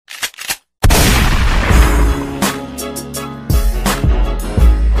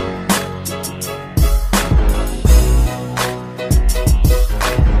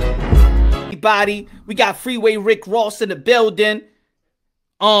everybody. We got Freeway Rick Ross in the building.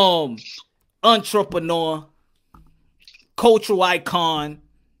 Entrepreneur, cultural icon,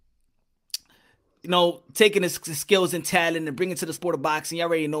 you know, taking his skills and talent and bringing it to the sport of boxing. You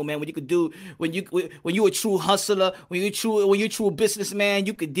already know, man, what you could do when you a true hustler, when you true businessman,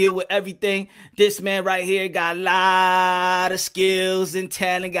 you could deal with everything. This man right here got a lot of skills and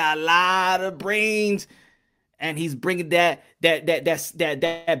talent, got a lot of brains, and he's bringing that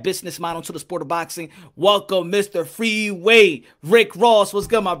business model to the sport of boxing. Welcome, Mr. Freeway Rick Ross. What's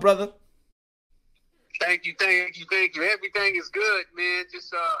good, my brother? Thank you. Everything is good, man.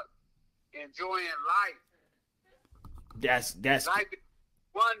 Just enjoying life. That's life is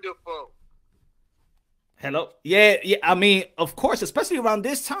wonderful. Hello. Yeah. I mean, of course, especially around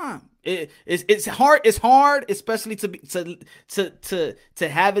this time, it's hard. It's hard, especially to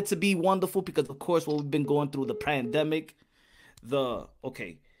have it to be wonderful because, of course, what we've been going through, the pandemic.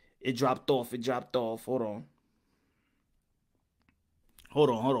 It dropped off. Hold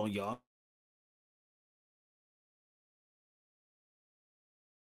on, y'all.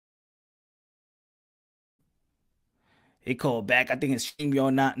 He called back. I think his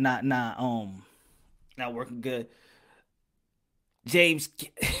StreamYard not working good. James,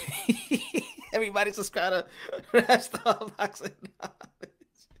 everybody subscribe to Starbucks.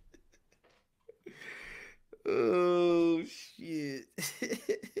 Oh shit.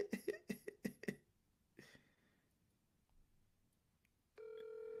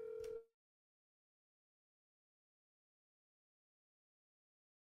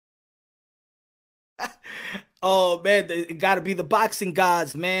 Oh man, it gotta be the boxing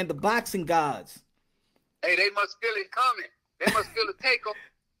gods, man. The boxing gods. Hey, they must feel it coming. They must feel the takeover.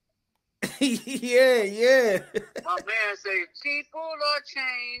 Yeah. My man say, people are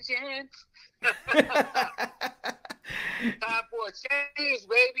changing. Time for a change,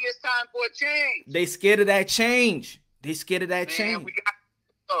 baby. It's time for a change. They scared of that change. Change.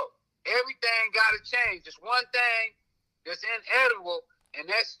 Everything got to change. There's one thing that's inevitable, and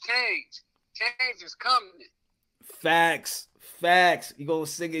that's change. Change is coming. Facts. You gonna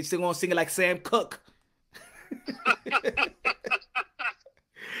sing it? Still gonna sing it like Sam Cooke?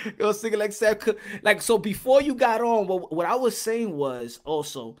 You gonna sing it like Sam Cooke? Like, so before you got on, what I was saying was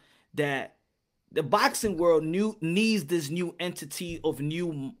also that the boxing world needs this new entity of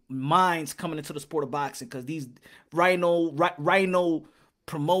new minds coming into the sport of boxing, because these rhino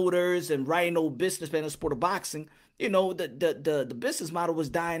promoters and rhino businessmen in the sport of boxing, you know, the business model was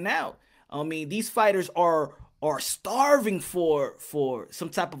dying out. I mean, these fighters are starving for some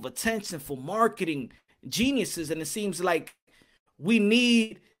type of attention, for marketing geniuses, and it seems like we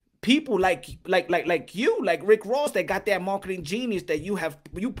need people like you, like Rick Ross, that got that marketing genius, that you have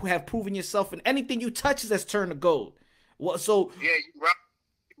proven yourself, and anything you touch has turned to gold. Well, so yeah,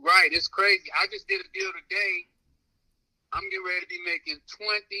 right. It's crazy. I just did a deal today. I'm getting ready to be making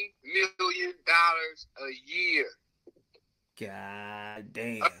 $20 million a year. God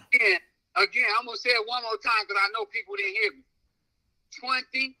damn. Again, I'm going to say it one more time because I know people didn't hear me.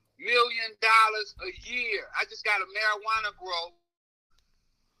 $20 million a year. I just got a marijuana grow.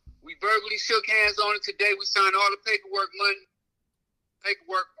 We verbally shook hands on it today. We signed all the paperwork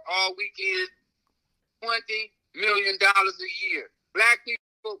all weekend. $20 million a year. Black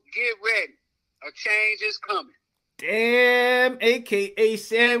people, get ready. A change is coming. Damn, AKA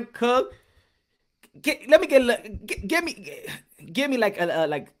Sam Cooke. Give me like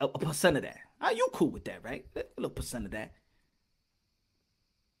a percent of that. Are you cool with that, right? A little percent of that.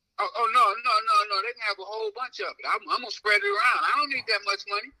 Oh no. They can have a whole bunch of it. I'm gonna spread it around. I don't need that much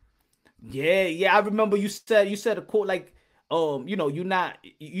money. Yeah. I remember you said a quote like, you know, you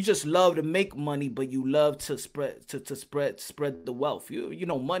just love to make money, but you love to spread the wealth. You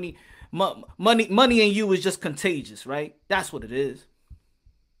know, money in you is just contagious, right? That's what it is.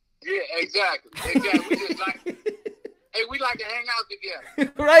 Yeah, exactly. We just we like to hang out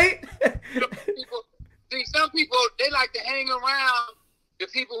together. Right? Some people, they like to hang around the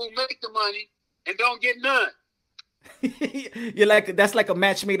people who make the money and don't get none. You're like, that's like a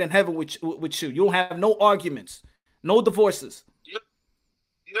match made in heaven with you. You don't have no arguments, no divorces.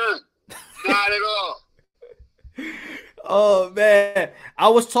 None. Not at all. Oh man, I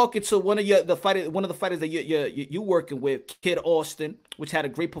was talking to one of the fighters that you working with, Kid Austin, which had a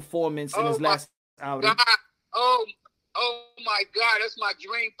great performance in his last outing. Oh my God, that's my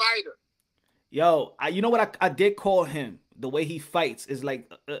dream fighter. Yo, you know what I did call him? The way he fights is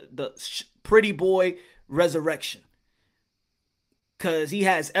like the pretty boy resurrection, because he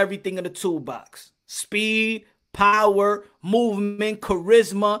has everything in the toolbox: speed, power, movement,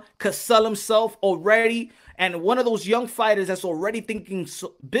 charisma, could sell himself already. And one of those young fighters that's already thinking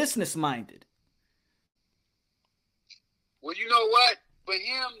business minded. Well, you know what? For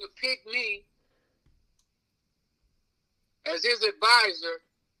him to pick me as his advisor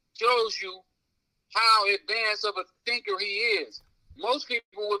shows you how advanced of a thinker he is. Most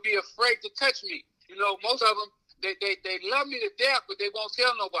people would be afraid to touch me. You know, most of them, they love me to death, but they won't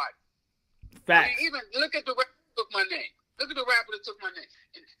tell nobody. Facts. I mean, even look at the rapper that took my name. Look at the rapper that took my name.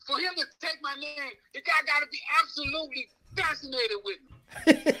 And for him to take my name, the guy got to be absolutely fascinated with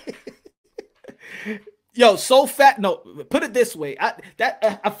me. Yo, so fat. No, put it this way.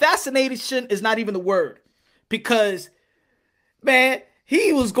 A fascination is not even the word, because, man,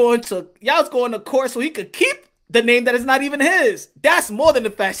 y'all was going to court so he could keep the name that is not even his. That's more than the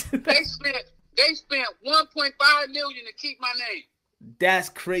fashion. They spent $1.5 million to keep my name. That's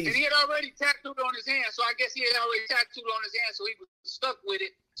crazy. And he had already tattooed on his hand, so I guess he had already tattooed on his hand, so he was stuck with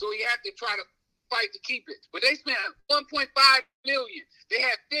it. So he had to try to fight to keep it. But they spent $1.5 million. They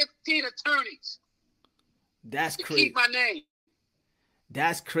had 15 attorneys. That's to crazy. Keep my name.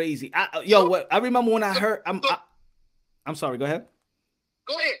 That's crazy. I remember when I heard. I'm sorry. Go ahead.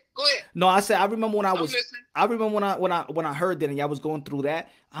 Go ahead. No, I said I remember when I was. Listening. I remember when I heard that and y'all was going through that.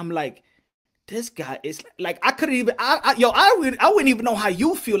 I'm like, this guy is like, I couldn't even. I wouldn't even know how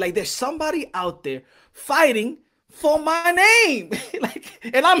you feel. Like there's somebody out there fighting for my name. Like,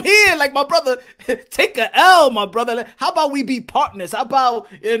 and I'm here. Like, my brother, take a L, my brother. Like, how about we be partners? How about,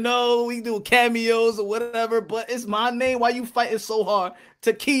 we do cameos or whatever, but it's my name. Why you fighting so hard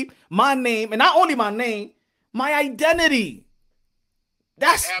to keep my name? And not only my name, my identity.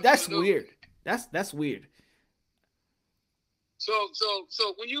 That's weird. That's weird. So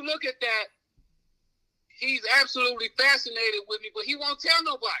when you look at that, he's absolutely fascinated with me, but he won't tell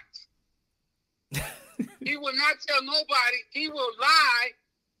nobody. He will not tell nobody. He will lie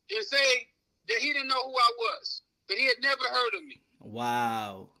and say that he didn't know who I was, that he had never heard of me.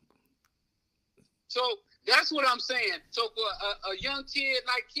 Wow. So that's what I'm saying. So for a young kid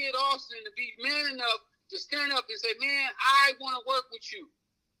like Kid Austin to be man enough to stand up and say, man, I want to work with you.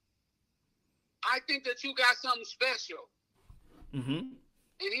 I think that you got something special. Mm-hmm.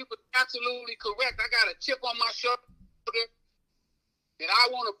 And he was absolutely correct. I got a chip on my shoulder that I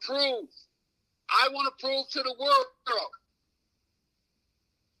want to prove. I want to prove to the world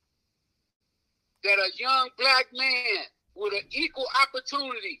that a young black man with an equal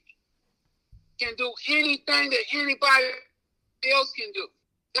opportunity can do anything that anybody else can do.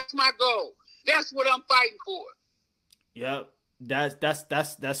 That's my goal. That's what I'm fighting for. Yep.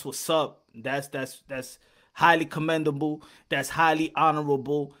 That's what's up. That's highly commendable. That's highly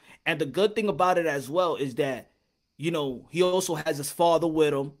honorable. And the good thing about it as well is that, he also has his father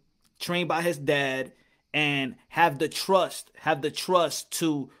with him, trained by his dad, and have the trust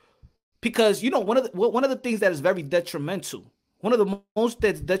to, because one of the things that is very detrimental, one of the most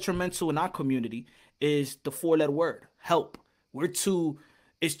that's detrimental in our community is the 4-letter word, help.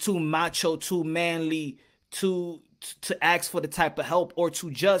 It's too macho, too manly to ask for the type of help, or to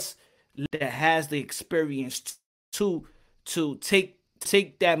just that has the experience to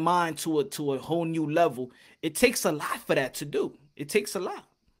take that mind to a whole new level. It takes a lot for that to do. It takes a lot.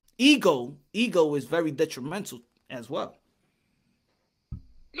 Ego is very detrimental as well.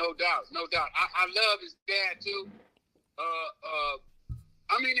 No doubt. I love his dad too.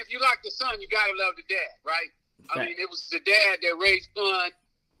 I mean, if you like the son, you gotta love the dad, right? I mean, it was the dad that raised son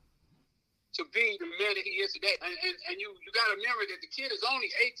to be the man that he is today. And you gotta remember that the kid is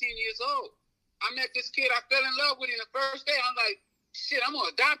only 18 years old. I met this kid, I fell in love with him the first day. I'm like, shit, I'm gonna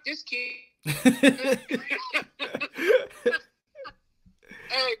adopt this kid.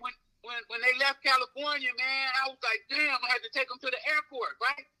 Hey, when they left California, man, I was like, damn, I had to take him to the airport,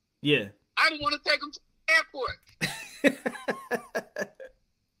 right? Yeah. I didn't want to take him to the airport.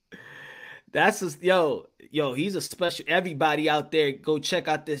 That's just, yo, he's a special. Everybody out there, go check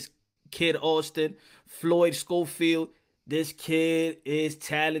out this Kid Austin, Floyd Schofield. This kid is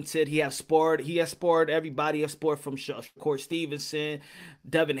talented. He has sparred everybody. He has sparred from Shakur Stevenson,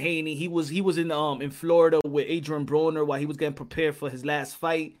 Devin Haney. He was in Florida with Adrian Broner while he was getting prepared for his last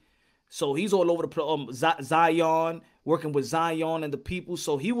fight. So he's all over the place. Zion, working with Zion and the people.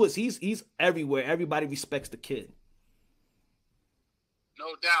 So he's everywhere. Everybody respects the kid.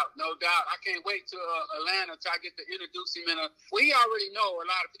 No doubt. I can't wait till Atlanta till I get to introduce him. Well, he already know a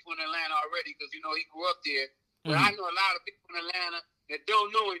lot of people in Atlanta already because, he grew up there. But I know a lot of people in Atlanta that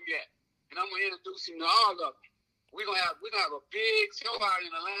don't know him yet. And I'm going to introduce him to all of them. We're gonna have a big show out in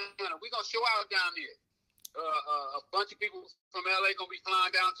Atlanta. We're going to show out down there. A bunch of people from LA going to be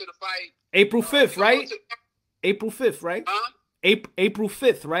flying down to the fight. April 5th, right? April 5th, right? Huh? April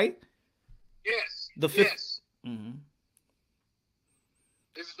 5th, right? Yes. The 5th. Yes. Mm-hmm.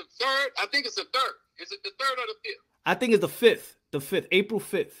 Is it the 3rd? I think it's the 3rd. Is it the 3rd or the 5th? I think it's the 5th. The 5th, April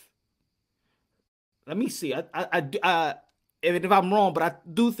 5th. Let me see. If I'm wrong, but I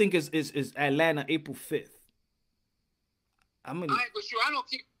do think is Atlanta April 5th. I'm in. I ain't for sure. I don't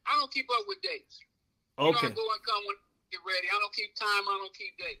keep up with dates. You know, I Okay. go and come when I get ready. I don't keep time. I don't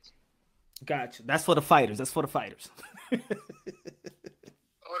keep dates. Gotcha. That's for the fighters. That's for the fighters. Or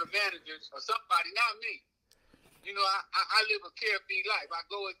the managers or somebody, not me. You know, I live a carefree life. I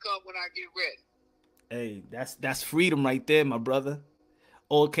go and come when I get ready. Hey, that's freedom right there, my brother.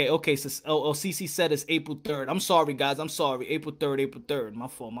 Okay. So, CC said it's April 3rd. I'm sorry, guys. I'm sorry. April 3rd, April 3rd. My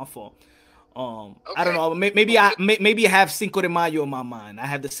fault. I don't Okay. know. Maybe I have Cinco de Mayo in my mind. I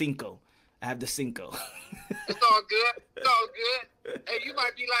have the Cinco. It's all good. It's all good. Hey, you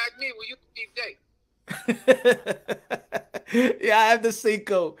might be like me when you keep dates. Yeah, I have the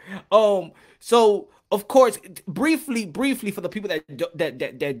Cinco. So of course, briefly for the people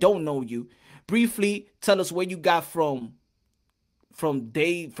that don't know you, briefly tell us where you got from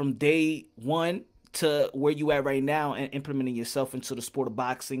day one to where you at right now and implementing yourself into the sport of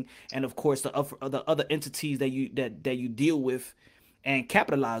boxing, and of course the other entities that you deal with and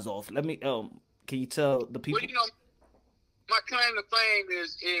capitalize off. Let me can you tell the people? Well, you know, my claim to fame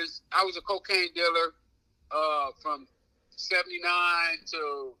is I was a cocaine dealer from 79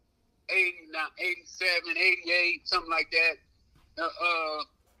 to 89, 87, 88, something like that.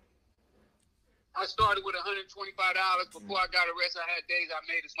 I started with $125. Before I got arrested, I had days I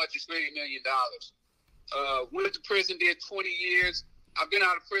made as much as $30 million. Went to prison, did 20 years. I've been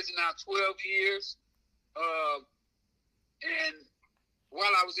out of prison now 12 years. And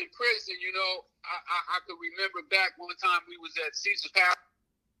while I was in prison, you know, I could remember back one time we was at Caesar's Palace.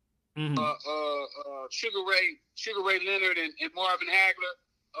 Sugar Ray Leonard and Marvin Hagler,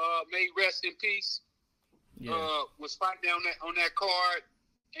 may rest in peace. Yeah. Was fighting on that card,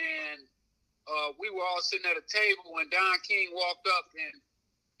 and we were all sitting at a table when Don King walked up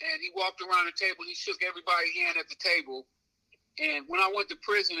and he walked around the table. He shook everybody's hand at the table. And when I went to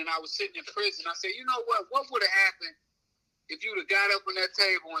prison and I was sitting in prison, I said, you know what would have happened if you'd have got up on that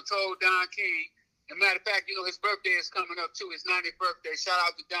table and told Don King? And matter of fact, you know, his birthday is coming up too, his 90th birthday. Shout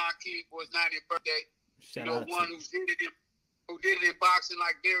out to Don King for his 90th birthday. One who did it in boxing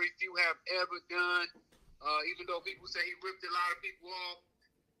like very few have ever done. Even though people say he ripped a lot of people off,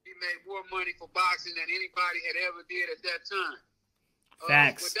 he made more money for boxing than anybody had ever did at that time.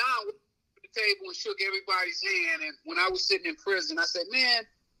 Facts. But Don went to the table and shook everybody's hand. And when I was sitting in prison, I said, man,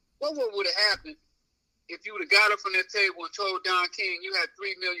 what would have happened if you would have got up from that table and told Don King you had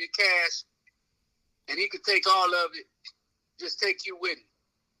 $3 million cash and he could take all of it, just take you with him?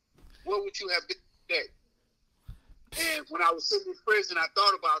 What would you have done today? And when I was sitting in prison, I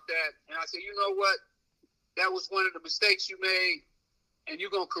thought about that. And I said, you know what? That was one of the mistakes you made. And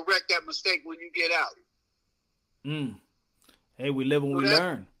you're going to correct that mistake when you get out. Hey, we live and we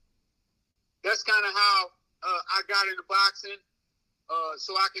learn. That's kind of how I got into boxing,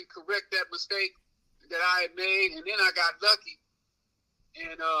 so I can correct that mistake that I had made. And then I got lucky.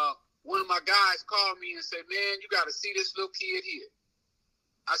 And one of my guys called me and said, man, you got to see this little kid here.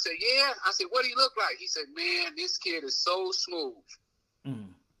 I said, yeah. I said, what do he look like? He said, man, this kid is so smooth.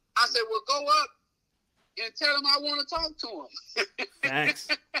 I said, well, go up and tell him I want to talk to him. Facts.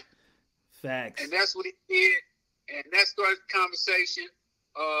 And that's what he did. And that started the conversation.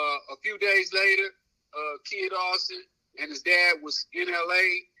 A few days later, Kid Austin and his dad was in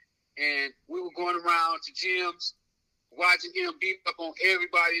L.A., and we were going around to gyms, watching him beat up on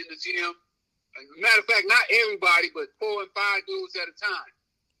everybody in the gym. Matter of fact, not everybody, but 4 and 5 dudes at a time.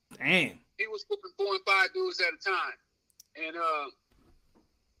 Damn. He was whooping 4 and 5 dudes at a time. And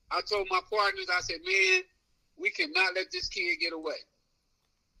I told my partners, I said, man, we cannot let this kid get away.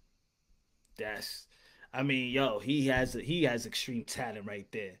 He has extreme talent right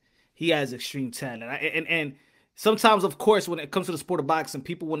there. He has extreme talent. And sometimes, of course, when it comes to the sport of boxing,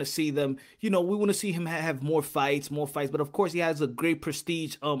 people want to see them, we want to see him have more fights. But of course, he has a great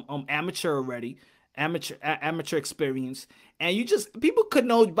prestige amateur already. Amateur experience, and people could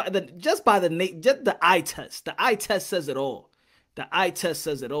know by the eye test. The eye test says it all.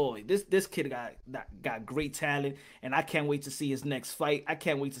 This kid got great talent, and I can't wait to see his next fight. I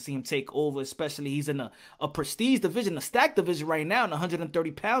can't wait to see him take over, especially he's in a prestige division, a stacked division right now, in the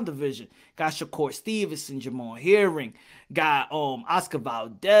 130-pound division. Got Shakur Stevenson, Jamal Herring, got Oscar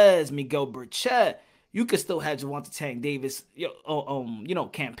Valdez, Miguel Burchett. You could still have Gervonta Tank Davis,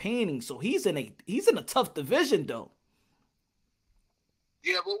 campaigning. So he's in a tough division though.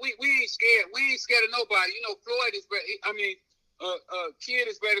 Yeah, but we ain't scared. We ain't scared of nobody. Floyd is ready. Kid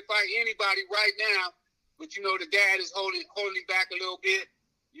is ready to fight anybody right now. But the dad is holding back a little bit.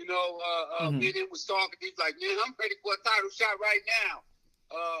 Mm-hmm. Me and him was talking. He's like, man, I'm ready for a title shot right now.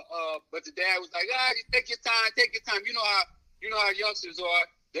 But the dad was like, just take your time. You know how youngsters are.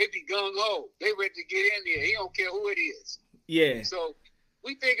 They be gung ho. They ready to get in there. He don't care who it is. Yeah. So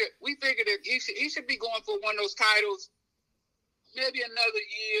we figured that he should be going for one of those titles. Maybe another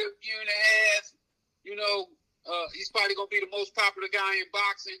year and a half. He's probably gonna be the most popular guy in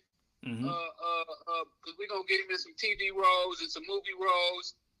boxing. Mm-hmm. Because we're gonna get him in some TV roles and some movie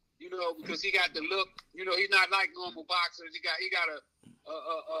roles. Because he got the look. He's not like normal boxers. He got a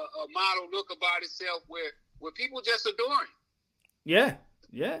model look about himself where people just adore him.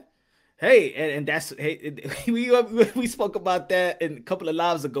 Yeah. Hey, and that's we spoke about that in a couple of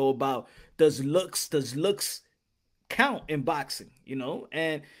lives ago about does looks count in boxing,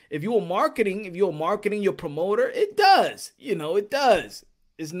 and if you're marketing your promoter, it does, it does.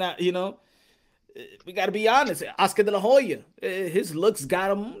 It's not, we got to be honest. Oscar de la Hoya, his looks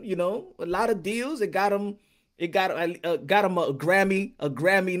got him, a lot of deals. It got him a Grammy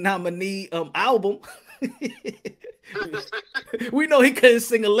nominee album. We know he couldn't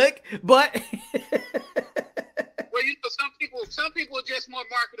sing a lick, but well, some people are just more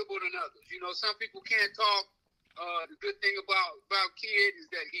marketable than others. Some people can't talk. The good thing about Kid is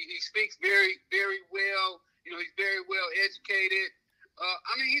that he speaks very, very well. He's very well educated.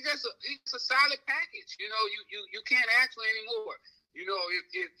 He's a solid package. You can't ask for any more.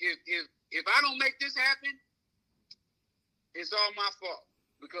 If I don't make this happen, it's all my fault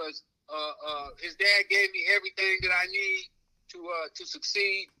because his dad gave me everything that I need to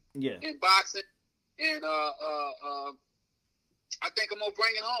succeed in boxing, and I think I'm gonna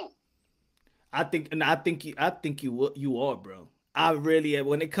bring it home. I think you are, bro. I really am.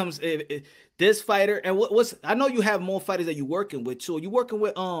 When it comes this fighter, and what's I know you have more fighters that you're working with too. You working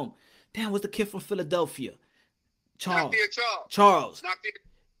with what's the kid from Philadelphia? Charles. Charles.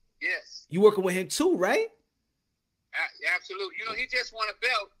 Yes. You working with him too, right? Absolutely. He just won a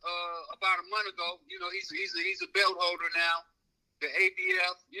belt about a month ago. He's a belt holder now. The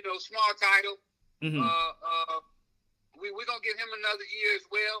ABF. Small title. Mm-hmm. We're gonna give him another year as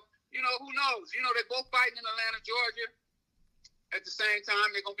well. Who knows? They're both fighting in Atlanta, Georgia. At the same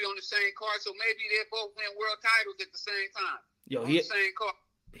time, they're gonna be on the same card, so maybe they both win world titles at the same time. The same card.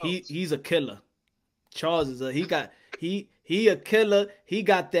 He's a killer. Charles is he a killer. He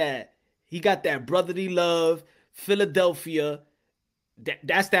got that brotherly love. Philadelphia.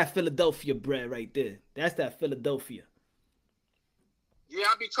 That's that Philadelphia bread right there. That's that Philadelphia. Yeah,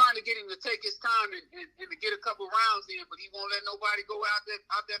 I'll be trying to get him to take his time and to get a couple rounds in, but he won't let nobody go out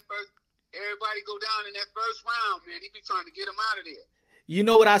that first. Everybody go down in that first round, man. He be trying to get him out of there. You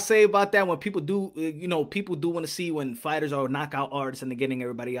know what I say about that? When people do, people do want to see when fighters are knockout artists and they're getting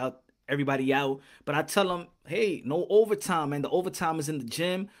everybody out. But I tell them, hey, no overtime, man. The overtime is in the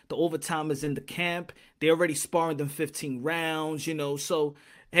gym. The overtime is in the camp. They already sparring them 15 rounds, So,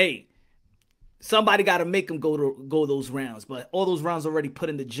 hey, somebody got to make them go those rounds. But all those rounds already put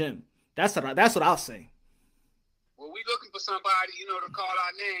in the gym. That's what I'll say. Well, we looking for somebody, to call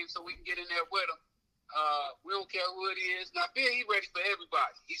our name so we can get in there with them. We don't care who it is. Now, Bill, he's ready for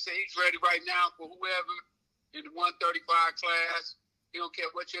everybody. He said he's ready right now for whoever in the 135 class. He don't care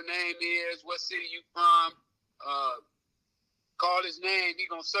what your name is, what city you from. Call his name, he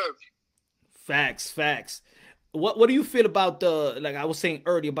gonna serve you. Facts. What do you feel about like I was saying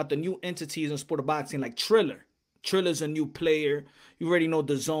earlier, about the new entities in sport of boxing, like Triller? Triller's a new player. You already know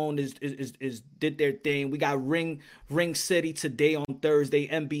the Zone is did their thing. We got Ring City today on Thursday,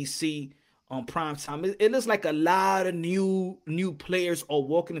 NBC on primetime. It looks like a lot of new players are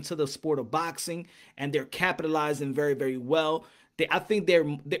walking into the sport of boxing, and they're capitalizing very, very well. I think there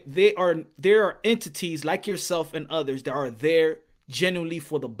are entities like yourself and others that are there genuinely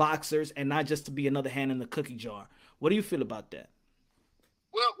for the boxers and not just to be another hand in the cookie jar. What do you feel about that?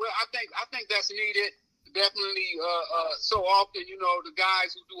 Well, I think that's needed. Definitely, so often, the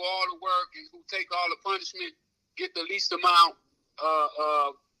guys who do all the work and who take all the punishment get the least amount.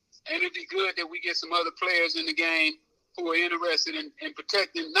 And it'd be good that we get some other players in the game who are interested in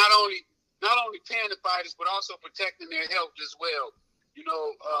protecting not only paying the fighters, but also protecting their health as well.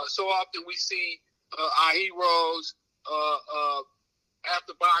 So often we see our heroes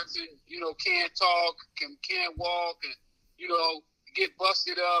after boxing, can't talk, can't walk, and get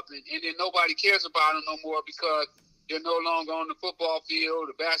busted up, and then nobody cares about them no more because they're no longer on the football field,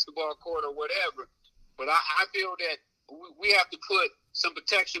 the basketball court, or whatever. But I feel that we have to put some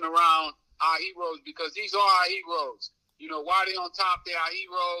protection around our heroes because these are our heroes. While they're on top, they're our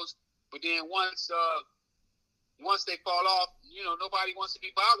heroes. But then once they fall off, nobody wants to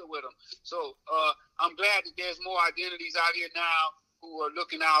be bothered with them. So I'm glad that there's more identities out here now who are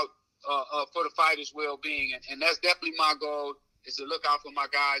looking out for the fighters' well-being, and that's definitely my goal, is to look out for my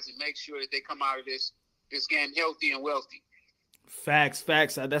guys and make sure that they come out of this game healthy and wealthy. Facts.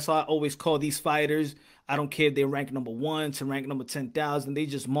 That's why I always call these fighters. I don't care if they rank number 1 to rank number 10,000. They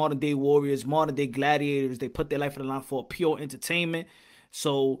just modern day warriors, modern day gladiators. They put their life on the line for pure entertainment.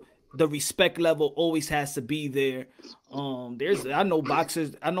 So the respect level always has to be there. I know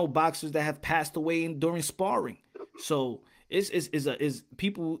boxers that have passed away during sparring. So is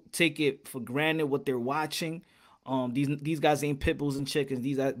people take it for granted what they're watching. These guys ain't pit bulls and chickens.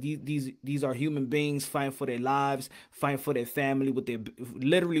 These are human beings fighting for their lives, fighting for their family with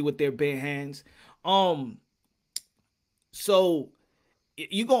their bare hands. So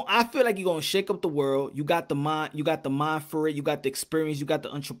I feel like you're gonna shake up the world. You got the mind for it, you got the experience, you got the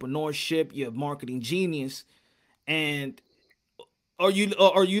entrepreneurship, you're a marketing genius. And are you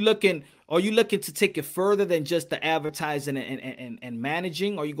looking to take it further than just the advertising and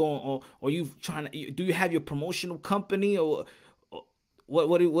managing? Are you going, or are you trying to, do you have your promotional company, or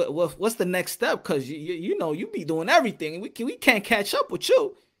what's the next step? Because you be doing everything, and we can't catch up with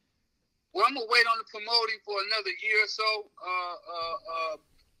you. Well, I'm gonna wait on the promoting for another year or so.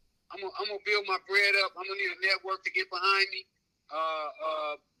 I'm gonna build my bread up. I'm gonna need a network to get behind me.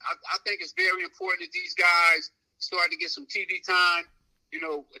 I think it's very important that these guys start to get some TV time.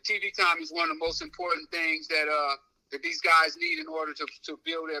 TV time is one of the most important things that these guys need in order to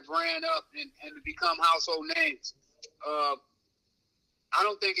build their brand up and to become household names. I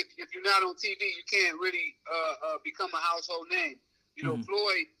don't think if you're not on TV, you can't really become a household name.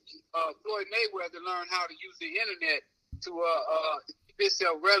 Floyd Mayweather learned how to use the internet to keep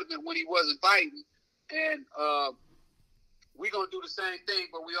himself relevant when he wasn't fighting, and we're gonna do the same thing.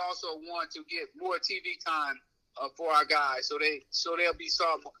 But we also want to get more TV time for our guys, so they'll be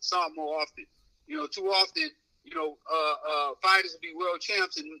saw more often. Too often, fighters will be world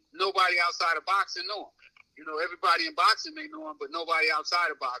champs and nobody outside of boxing know them. Everybody in boxing may know them, but nobody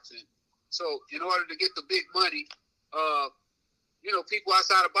outside of boxing. So in order to get the big money, people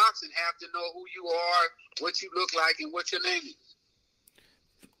outside of boxing have to know who you are, what you look like, and what your name is.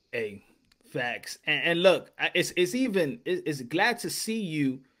 Hey, facts. And look, it's glad to see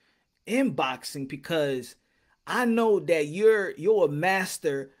you in boxing, because I know that you're a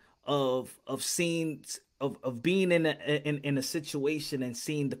master of seeing, of being in a situation and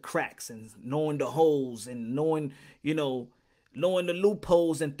seeing the cracks and knowing the holes and knowing the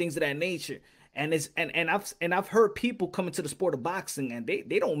loopholes and things of that nature. And I've heard people come into the sport of boxing and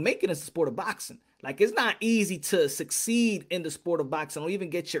they don't make it in the sport of boxing. Like, it's not easy to succeed in the sport of boxing or even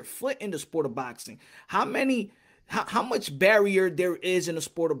get your foot in the sport of boxing. How much barrier there is in the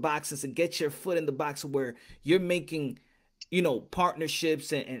sport of boxing to get your foot in the boxing, where you're making,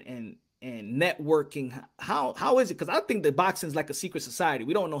 partnerships and networking. How is it? Because I think that boxing is like a secret society.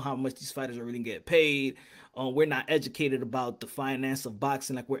 We don't know how much these fighters are really get paid. We're not educated about the finance of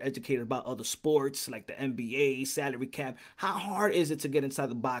boxing like we're educated about other sports like the NBA, salary cap. How hard is it to get inside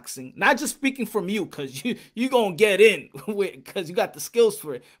the boxing? Not just speaking from you, because you gonna get in because you got the skills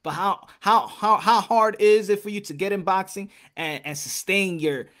for it. But how hard is it for you to get in boxing and sustain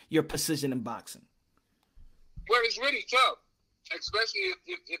your position in boxing? Well, it's really tough, especially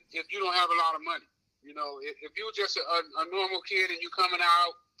if you don't have a lot of money. If you're just a normal kid and you're coming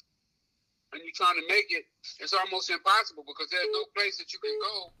out and you're trying to make it, it's almost impossible, because there's no place that you can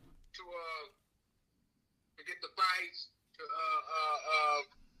go to get the fights,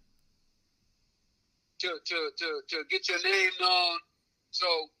 to get your name known. So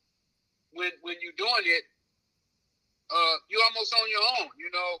when you're doing it, you're almost on your own.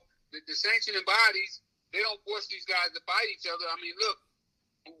 The sanctioning bodies, they don't force these guys to fight each other. I mean, look,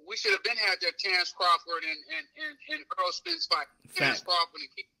 we should have been had that Terrence Crawford and Earl Spence fight. Terrence Crawford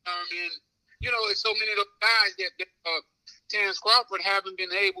and Keith Thurman. There's so many of those guys that Terrence Crawford haven't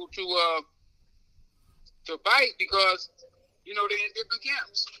been able to fight because they're in different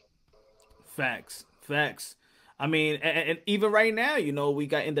camps. Facts. I mean, and even right now, we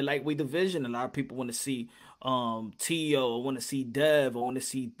got in the lightweight division. A lot of people want to see Tio, want to see Dev, or want to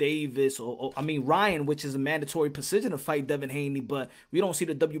see Davis, or Ryan, which is a mandatory position to fight Devin Haney, but we don't see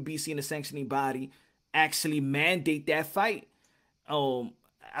the WBC and the sanctioning body actually mandate that fight.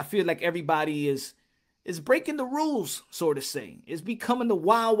 I feel like everybody is breaking the rules, so to say. It's becoming the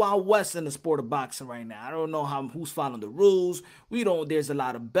wild, wild west in the sport of boxing right now. I don't know who's following the rules. There's a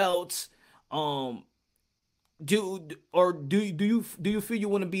lot of belts. Do you feel you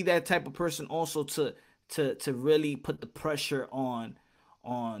want to be that type of person also to really put the pressure on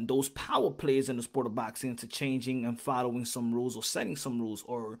those power players in the sport of boxing into changing and following some rules or setting some rules,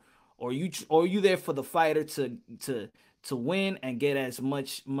 or are you there for the fighter to to win and get as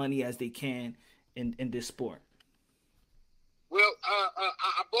much money as they can in this sport? Well,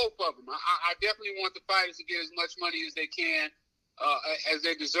 both of them. I definitely want the fighters to get as much money as they can, as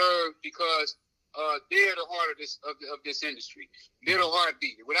they deserve, because they're the heart of this industry. They're the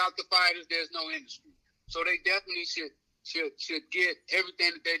heartbeat. Without the fighters, there's no industry. So they definitely should get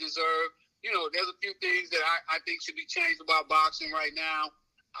everything that they deserve. You know, there's a few things that I think should be changed about boxing right now.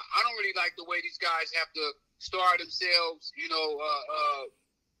 I don't really like the way these guys have to star themselves,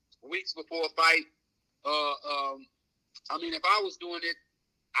 weeks before a fight. I mean, if I was doing it,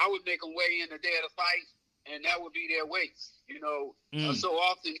 I would make them weigh in the day of the fight, and that would be their weights. So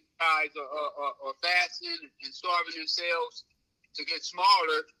often guys are fasting and starving themselves to get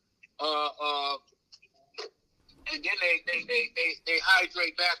smaller, and then they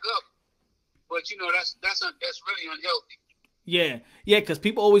hydrate back up. But that's really unhealthy. Yeah, because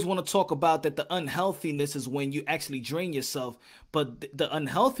people always want to talk about that the unhealthiness is when you actually drain yourself, but the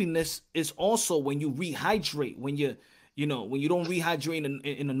unhealthiness is also when you rehydrate, when you don't rehydrate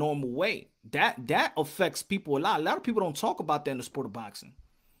in a normal way. That affects people a lot. A lot of people don't talk about that in the sport of boxing.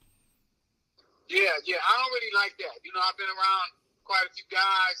 Yeah, I don't really like that. I've been around quite a few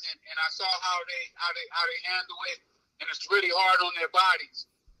guys, and I saw how they handle it, and it's really hard on their bodies.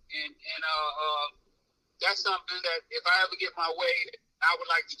 And that's something that if I ever get my way, I would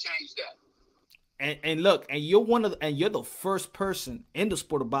like to change that. And look, and you're the first person in the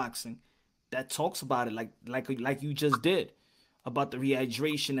sport of boxing that talks about it like you just did about the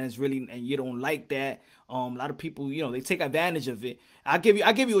rehydration, and you don't like that. A lot of people, they take advantage of it. I'll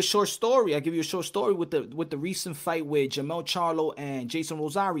give you a short story. I'll give you a short story with the recent fight with Jermell Charlo and Jason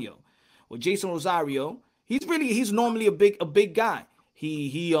Rosario. Well, Jason Rosario, he's normally a big guy.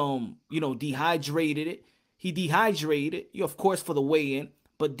 He dehydrated it. He dehydrated, of course, for the weigh-in.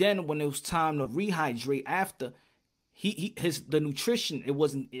 But then when it was time to rehydrate after, the nutrition,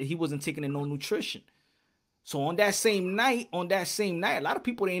 he wasn't taking in no nutrition. So on that same night, a lot of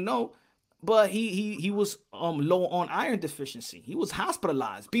people didn't know, but he was low on iron deficiency. He was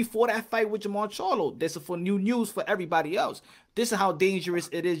hospitalized before that fight with Jermell Charlo. This is for new news for everybody else. This is how dangerous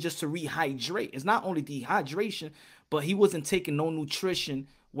it is just to rehydrate. It's not only dehydration, but he wasn't taking no nutrition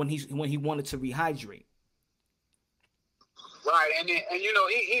when he wanted to rehydrate. Right, and you're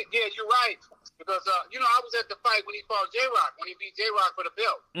right, because I was at the fight when he fought J-Rock, when he beat J-Rock for the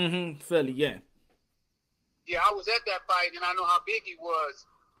belt. Philly, yeah. Yeah, I was at that fight, and I know how big he was.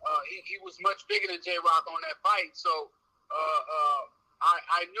 He was much bigger than J-Rock on that fight, so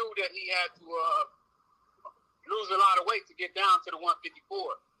I knew that he had to lose a lot of weight to get down to the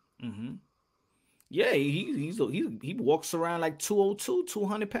 154. Yeah, he walks around like 202,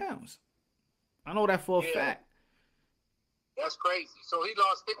 200 pounds. I know that for a fact. That's crazy. So he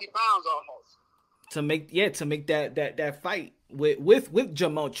lost 50 pounds almost to make that fight with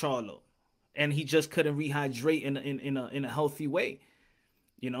Jermell Charlo, and he just couldn't rehydrate in a healthy way,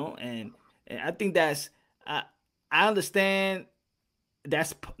 And I think that's I understand.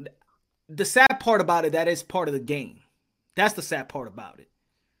 That's the sad part about it. That is part of the game. That's the sad part about it.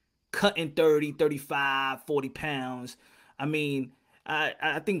 Cutting 30, 35, 40 pounds. I mean,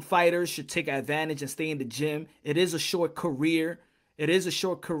 I think fighters should take advantage and stay in the gym. It is a short career.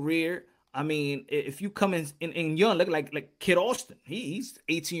 I mean, if you come in young, look like Kid Austin. He's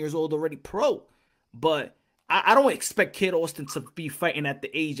 18 years old already, pro. But I don't expect Kid Austin to be fighting at the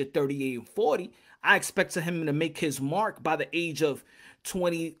age of 38 and 40. I expect him to make his mark by the age of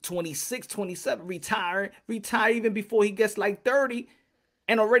 20, 26, 27, retire even before he gets like 30,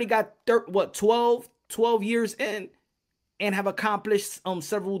 and already got 12 years in, and have accomplished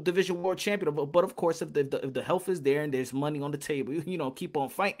several division world champion. But of course, if the health is there and there's money on the table, keep on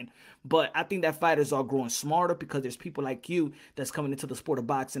fighting. But I think that fighters are growing smarter because there's people like you that's coming into the sport of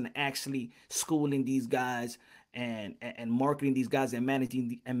boxing and actually schooling these guys and marketing these guys and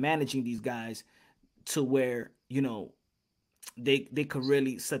managing these guys to where they could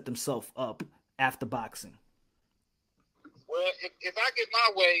really set themselves up after boxing. Well, if I get my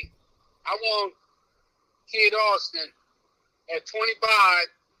way, I want Kid Austin at 25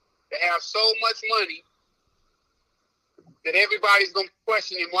 to have so much money that everybody's going to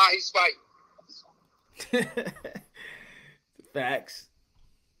question him why he's fighting. Facts.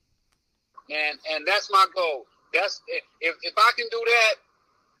 And that's my goal. That's if I can do that,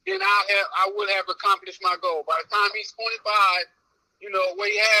 then I will have accomplished my goal. By the time he's 25, where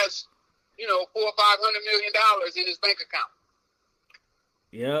he has, $400 or $500 million in his bank account.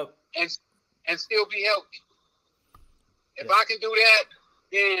 Yep. And still be healthy. If I can do that,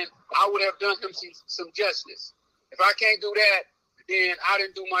 then I would have done him some justice. If I can't do that, then I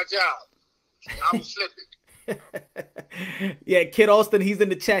didn't do my job. I was slipping. Yeah, Kid Austin, he's in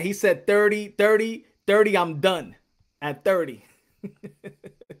the chat. He said 30, 30, 30, I'm done at 30.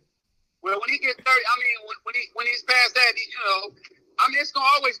 Well, when he gets 30, I mean, when he's past that, I mean, it's going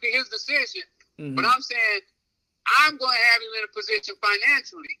to always be his decision. Mm-hmm. But I'm saying I'm going to have him in a position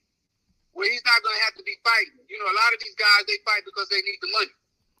financially where he's not going to have to be fighting. You know, a lot of these guys, they fight because they need the money.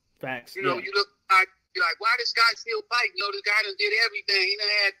 Facts. You know, you look like, you're like, why this guy still fighting? You know, this guy done did everything. He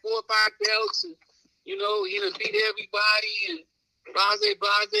done had 4 or 5 belts, and, you know, he done beat everybody, and blase,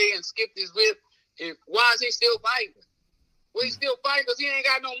 and skipped his whip. And why is he still fighting? Well, he's still fighting because he ain't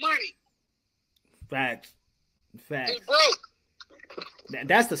got no money. Facts. He's broke.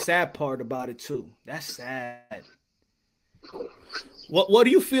 That's the sad part about it too. That's sad. What do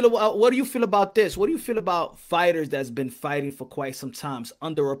you feel about this? What do you feel about fighters that's been fighting for quite some time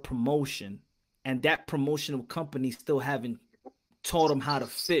under a promotion, and that promotional company still haven't taught them how to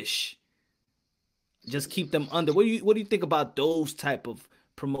fish? Just keep them under. What do you think about those type of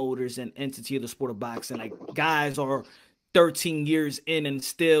promoters and entity of the sport of boxing? Like, guys are 13 years in and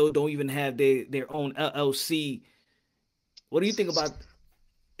still don't even have their own LLC. What do you think about?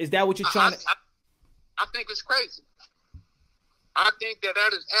 Is that what you're trying to? I think it's crazy. I think that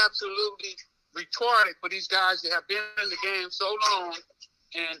is absolutely retarded for these guys that have been in the game so long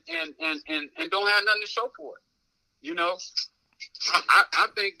and don't have nothing to show for it. You know, I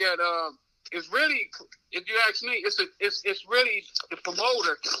think that it's really, if you ask me, it's really the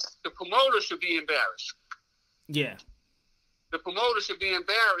promoter. The promoter should be embarrassed. Yeah. The promoter should be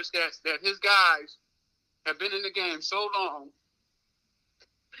embarrassed that his guys have been in the game so long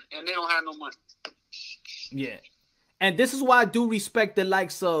and they don't have no money. Yeah. And this is why I do respect the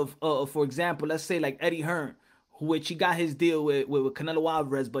likes of, for example, let's say like Eddie Hearn, which he got his deal with Canelo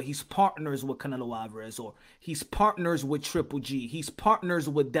Alvarez, but he's partners with Canelo Alvarez, or he's partners with Triple G. He's partners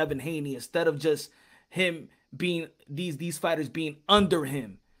with Devin Haney instead of just him being these fighters being under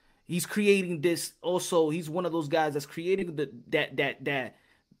him. He's creating this also. He's one of those guys that's creating that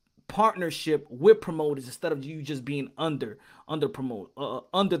partnership with promoters instead of you just being under the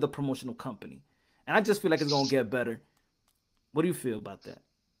promotional company. And I just feel like it's gonna get better. What do you feel about that?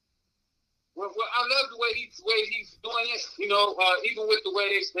 Well, I love the way he's doing it. You know, even with the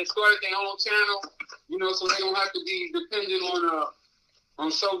way they started their own channel. You know, so they don't have to be dependent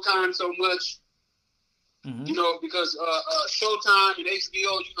on Showtime so much. Mm-hmm. You know, because Showtime and HBO,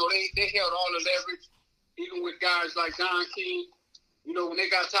 you know, they held all the leverage, even with guys like Don King. You know, when they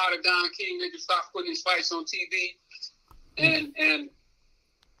got tired of Don King, they just stopped putting his fights on TV, and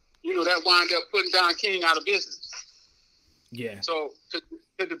you know that wound up putting Don King out of business. Yeah. So to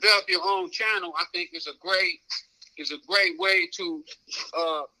develop your own channel, I think is a great way to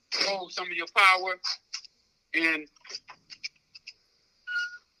hold some of your power and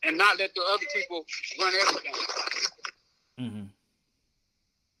not let the other people run everything. Mm-hmm.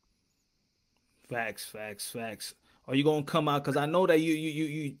 Facts. Are you gonna come out? Because I know that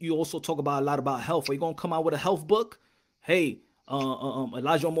you also talk about a lot about health. Are you gonna come out with a health book? Hey,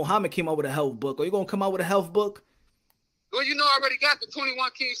 Elijah Muhammad came out with a health book. Are you gonna come out with a health book? Well, you know, I already got the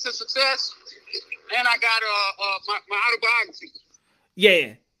 21 Keys to Success, and I got my autobiography.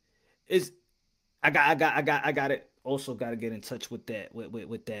 Yeah, I got it. Also, got to get in touch with that, with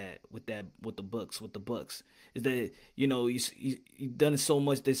the books. Is that, you know, you've done so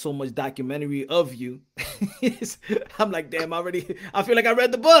much. There's so much documentary of you. I'm like, damn, I feel like I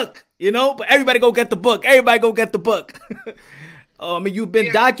read the book, you know. But everybody go get the book. I mean, you've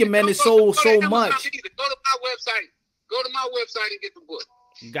been documented so much. Go to my website. Go to my website and get the book.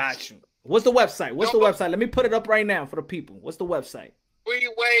 Got you. What's the website? Let me put it up right now for the people. What's the website?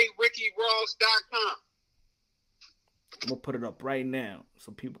 FreewayRickyRoss.com. I'm gonna put it up right now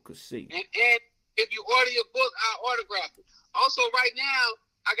so people could see. And if you order your book, I'll autograph it. Also, right now,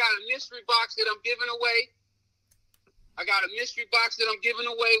 I got a mystery box that I'm giving away.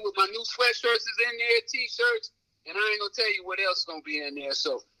 With my new sweatshirts is in there, t-shirts, and I ain't gonna tell you what else is gonna be in there.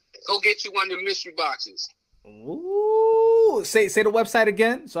 So go get you one of the mystery boxes. Ooh, say the website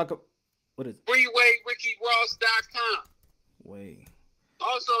again, so I could. What is it? FreewayRickyRoss.com. Wait.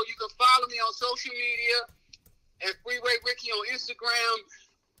 Also, you can follow me on social media at Freeway Ricky on Instagram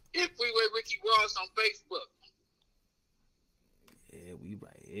and Freeway Ricky Ross on Facebook. Yeah, we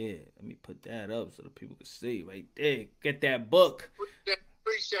right here. Let me put that up so the people can see right there. Get that book.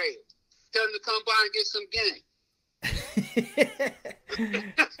 Appreciate it. Tell them to come by and get some game.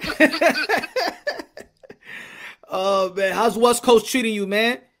 Oh, man. How's West Coast treating you,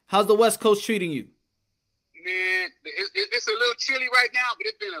 man? How's the West Coast treating you? Man, it's a little chilly right now, but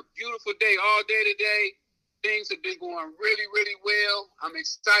it's been a beautiful day all day today. Things have been going really, really well. I'm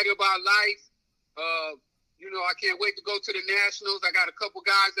excited about life. I can't wait to go to the Nationals. I got a couple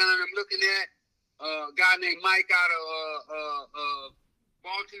guys down there I'm looking at. A guy named Mike out of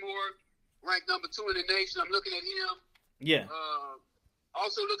Baltimore, ranked number 2 in the nation. I'm looking at him. Yeah.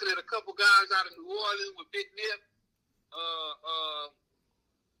 Also looking at a couple guys out of New Orleans with Big Nip.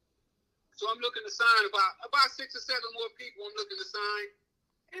 So I'm looking to sign about 6 or 7 more people. I'm looking to sign,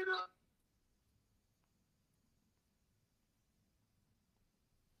 and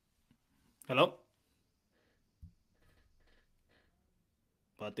hello.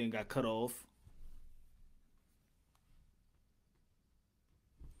 I think I cut off.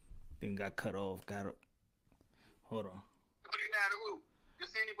 Got it. Hold on.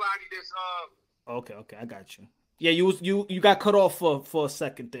 Just anybody that's Okay, I got you. Yeah, you got cut off for a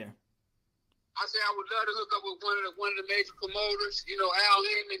second there. I say I would love to hook up with one of the major promoters. Al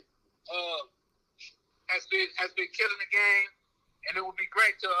Heyman has been killing the game, and it would be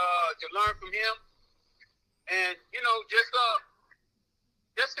great to learn from him, and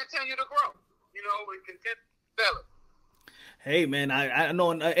just continue to grow, and continue to develop. Hey man, I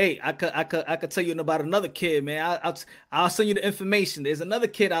know. Hey, I could tell you about another kid, man. I'll send you the information. There's another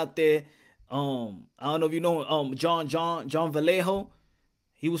kid out there. I don't know if you know John Vallejo.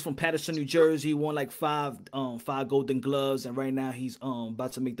 He was from Patterson, New Jersey. He won like 5 Golden Gloves, and right now he's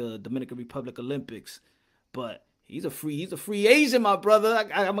about to make the Dominican Republic Olympics. But he's a free agent, my brother.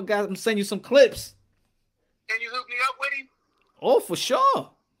 I'm sending you some clips. Can you hook me up with him? Oh, for sure.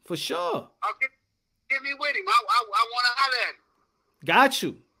 Get me with him. I want to holler at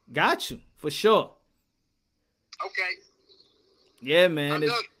him. Got you, for sure. Okay. Yeah, man.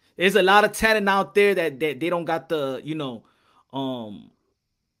 There's a lot of talent out there that they don't got the,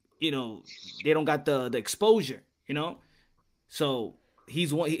 they don't got the exposure, So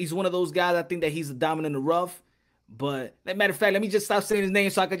he's one of those guys. I think that he's a diamond in the rough. But matter of fact, let me just stop saying his name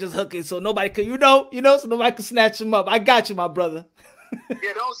so I can just hook it so nobody could, so nobody can snatch him up. I got you, my brother.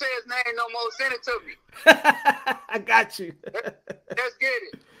 Yeah, don't say his name no more. Send it to me. I got you. Let's get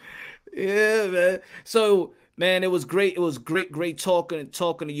it. Yeah, man. So, man, it was great. It was great talking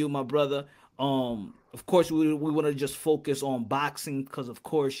to you, my brother. Of course, we want to just focus on boxing because, of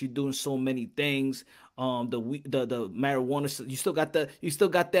course, you're doing so many things. The marijuana. You still got that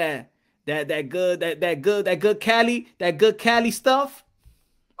good Cali stuff.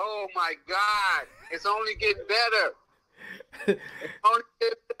 Oh my God! It's only getting better. It's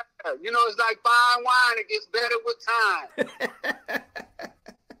like fine wine. It gets better with time.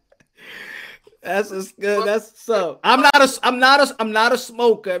 That's good. That's so. I'm not a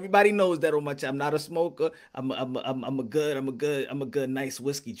smoker. Everybody knows that on my channel. I'm not a smoker. I'm a good nice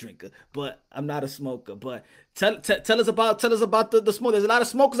whiskey drinker. But I'm not a smoker. But tell us about the smoke. There's a lot of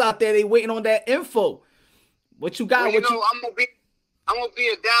smokers out there. They waiting on that info. What you got? Well, I'm gonna be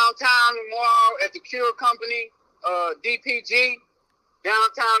at downtown tomorrow at the Cure Company, DPG,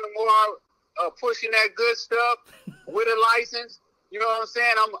 downtown tomorrow, pushing that good stuff with a license. You know what I'm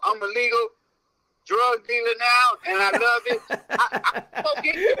saying? I'm a legal drug dealer now, and I love it.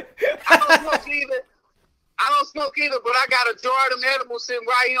 I don't smoke either, but I got a jar of them edibles sitting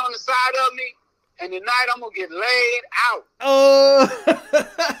right here on the side of me, and tonight I'm gonna get laid out. Oh,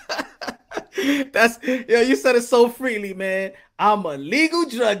 you said it so freely, man. I'm a legal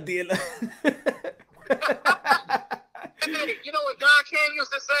drug dealer. Hey, you know what Don King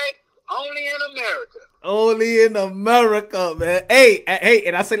used to say? Only in America. Only in America, man. Hey,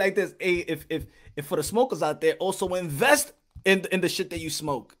 and I say like this. Hey, if for the smokers out there, also invest in the shit that you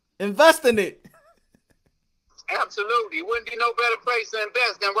smoke. Invest in it. Absolutely. Wouldn't be no better place to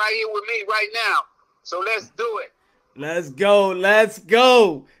invest than right here with me right now. So let's do it. Let's go.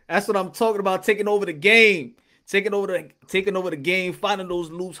 That's what I'm talking about. Taking over the game. Taking over the game, finding those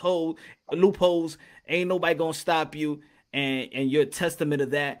loopholes. Ain't nobody gonna stop you. And you're a testament of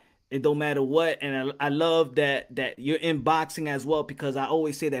that. It don't matter what. And I love that you're in boxing as well, because I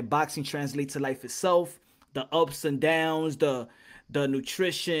always say that boxing translates to life itself. The ups and downs, the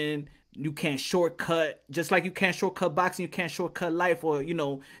nutrition. You can't shortcut. Just like you can't shortcut boxing, you can't shortcut life, or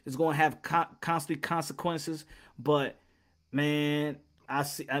it's gonna have constant consequences. But man, I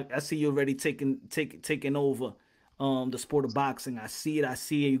see you already taking over the sport of boxing. I see it.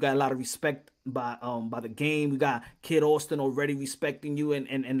 You got a lot of respect by the game. We got Kid Austin already respecting you,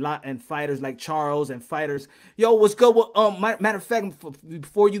 and fighters like Charles and fighters. Yo, what's good with matter of fact,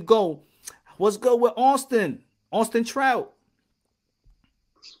 before you go, what's good with Austin Trout?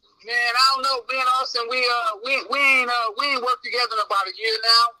 Man, I don't know. Me and Austin, we ain't worked together in about a year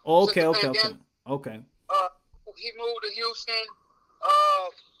now. Okay. He moved to Houston,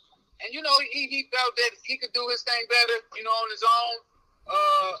 and he felt that he could do his thing better, on his own.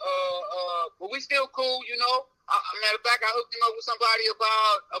 but we still cool, you know. Matter of fact, I hooked him up with somebody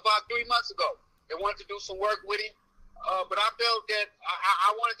about 3 months ago. They wanted to do some work with him. But I felt that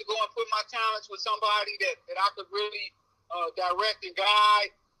I wanted to go and put my talents with somebody that I could really direct and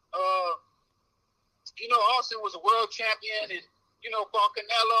guide. You know, Austin was a world champion and, you know, fought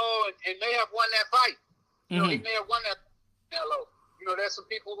Canelo and may have won that fight. You know, he may have won that Canelo. You know, there's some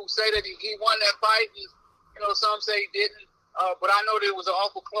people who say that he won that fight. And, you know, some say he didn't. But I know that it was an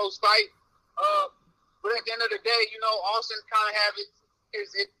awful close fight. But at the end of the day, you know, Austin kind of have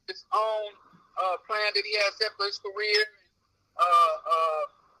his own plan that he has set for his career.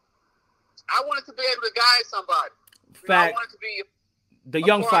 I wanted to be able to guide somebody. Fact. I wanted to be the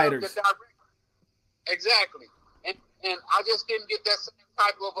young fighters. Exactly. And I just didn't get that same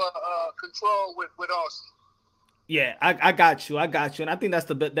type of control with Austin. Yeah, I got you, and I think that's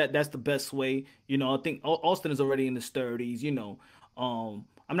the best way. You know, I think Austin is already in his 30s. You know, I'm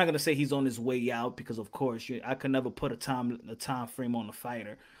not gonna say he's on his way out because, of course, I could never put a time frame on the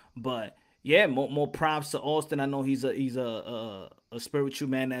fighter. But yeah, more props to Austin. I know he's a spiritual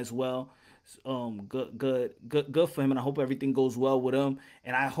man as well. Good for him, and I hope everything goes well with him,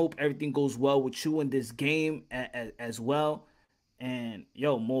 and I hope everything goes well with you in this game as well. And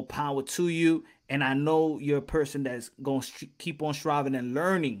yo, more power to you. And I know you're a person that's gonna keep on striving and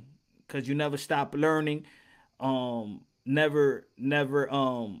learning, because you never stop learning. Never,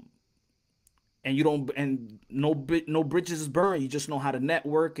 and you don't, and no bridges is burned. You just know how to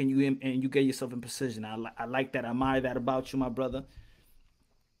network, and you get yourself in position. I like that. I admire that about you, my brother.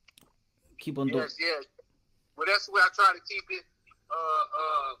 Keep on doing. Yes. Well, that's the way I try to keep it.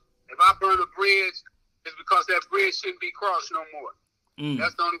 If I burn a bridge, it's because that bridge shouldn't be crossed no more.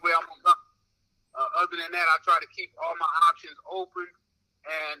 That's the only way I'm gonna. Other than that, I try to keep all my options open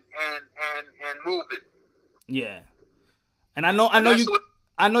and moving. Yeah, and I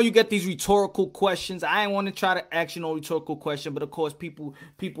know you get these rhetorical questions. I ain't want to try to ask you no rhetorical question, but of course, people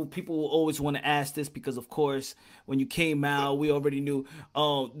will always want to ask this because, of course, when you came out, we already knew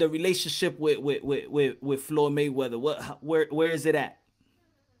the relationship with Floyd Mayweather. Where is it at?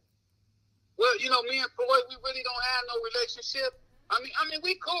 Well, you know, me and Floyd, we really don't have no relationship. I mean,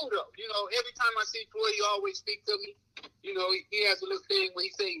 we cool though. You know, every time I see Floyd, he always speak to me. You know, he has a little thing when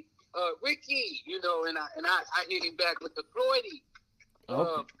he say, "Ricky," you know, and I hit him back with the Floydy.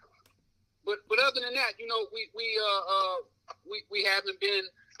 Okay. But other than that, you know, we haven't been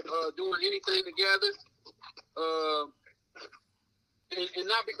doing anything together, and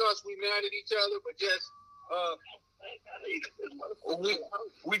not because we mad at each other, but just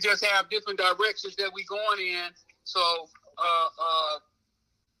we just have different directions that we going in. So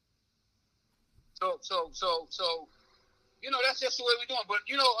you know, that's just the way we're doing. But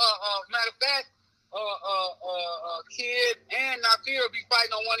you know, matter of fact, Kid and Nafir will be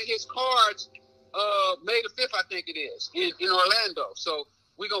fighting on one of his cards, May the 5th, I think it is, in Orlando. So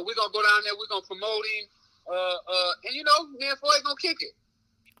we're gonna go down there. We're gonna promote him, and you know, me and Floyd gonna kick it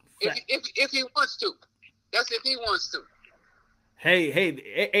if he wants to. That's if he wants to. Hey,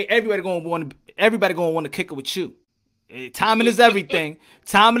 everybody gonna want to kick it with you. Timing is everything.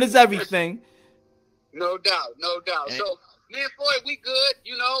 No doubt. Hey. So me and Floyd, we good.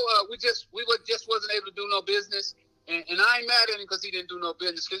 You know, we just wasn't able to do no business, and I ain't mad at him because he didn't do no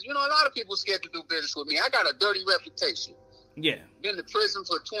business. Because you know, a lot of people scared to do business with me. I got a dirty reputation. Yeah. Been to prison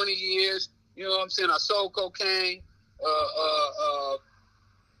for 20 years. You know what I'm saying? I sold cocaine.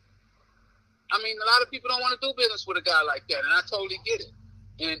 I mean, a lot of people don't want to do business with a guy like that, and I totally get it.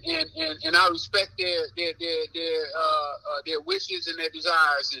 And I respect their wishes and their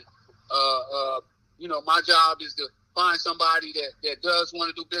desires. And you know, my job is to find somebody that does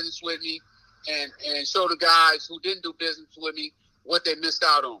want to do business with me, and show the guys who didn't do business with me what they missed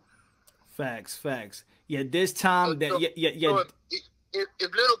out on. Facts. Yeah, this time So if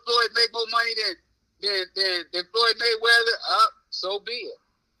little Floyd make more money than Floyd Mayweather, so be it.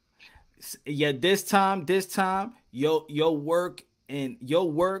 Yeah, this time, your work, the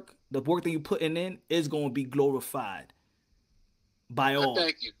work that you're putting in is going to be glorified by all.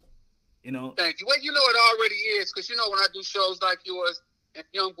 Thank you. You know. Thank you. Well, you know it already is, because you know when I do shows like yours, and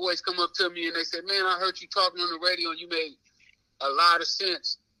young boys come up to me and they say, "Man, I heard you talking on the radio, and you made a lot of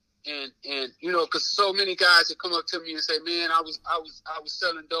sense." And you know, because so many guys that come up to me and say, "Man, I was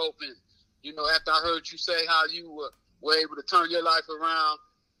selling dope, and you know, after I heard you say how you were able to turn your life around,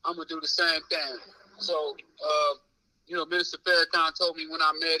 I'm gonna do the same thing." So, you know, Minister Farrakhan told me when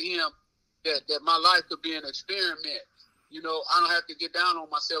I met him that my life could be an experiment. You know, I don't have to get down on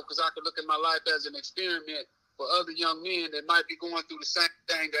myself, because I could look at my life as an experiment for other young men that might be going through the same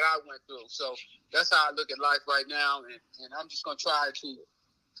thing that I went through. So that's how I look at life right now, and I'm just gonna try to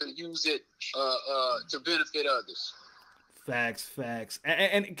to use it to benefit others. Facts.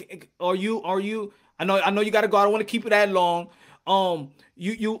 And are you? I know you got to go. I don't want to keep it that long.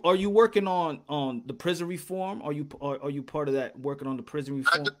 You are you working on the prison reform? Are you part of that working on the prison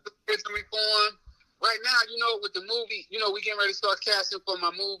I do reform? prison reform. Right now, with the movie, we getting ready to start casting for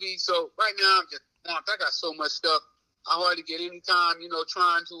my movie. So right now, I'm just swamped. I got so much stuff. I hardly get any time,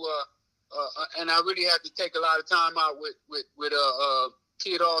 trying to, and I really have to take a lot of time out with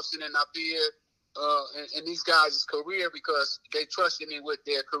Kid Austin and Napier, and these guys' career because they trusted me with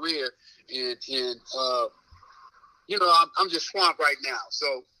their career. And I'm just swamped right now.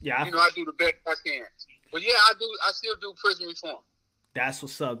 So, Yeah, I do the best I can. But yeah, I still do prison reform. that's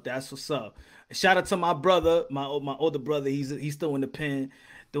what's up. That's what's up. Shout out to my brother, my older brother. He's still in the pen,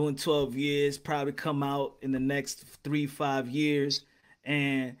 doing 12 years. Probably come out in the next 3-5 years.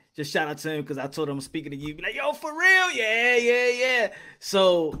 And just shout out to him because I told him I'm speaking to you. Be like, yo, for real, yeah.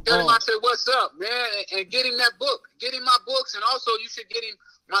 So, Tell him I said, what's up, man? And get him that book. Get him my books, and also you should get him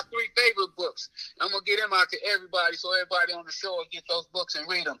my 3 favorite books. I'm gonna get them out to everybody, so everybody on the show will get those books and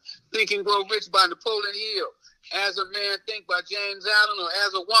read them. Think and Grow Rich by Napoleon Hill. As a Man Think by James Allen, or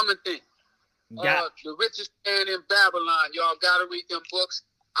As a Woman Think. The Richest Man in Babylon. Y'all gotta read them books.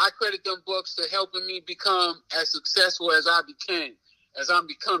 I credit them books to helping me become as successful as I'm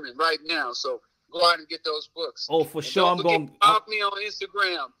becoming right now. So go out and get those books. Oh, for sure. I'm going to follow me on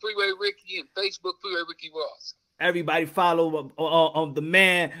Instagram, Freeway Ricky, and Facebook, Freeway Ricky Ross. Everybody follow the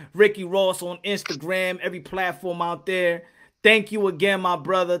man Ricky Ross on Instagram, every platform out there. Thank you again, my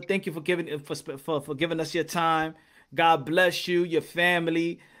brother. Thank you for giving us your time. God bless you, your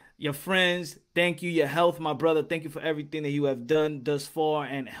family, your friends. Thank you, your health, my brother. Thank you for everything that you have done thus far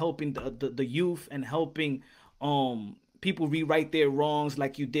and helping the youth and helping people rewrite their wrongs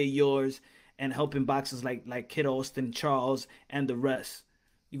like you did yours, and helping boxers like Kid Austin, Charles, and the rest.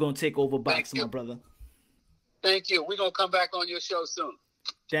 You're gonna take over boxing, my brother. Thank you. We're gonna come back on your show soon.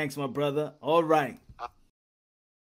 Thanks, my brother. All right.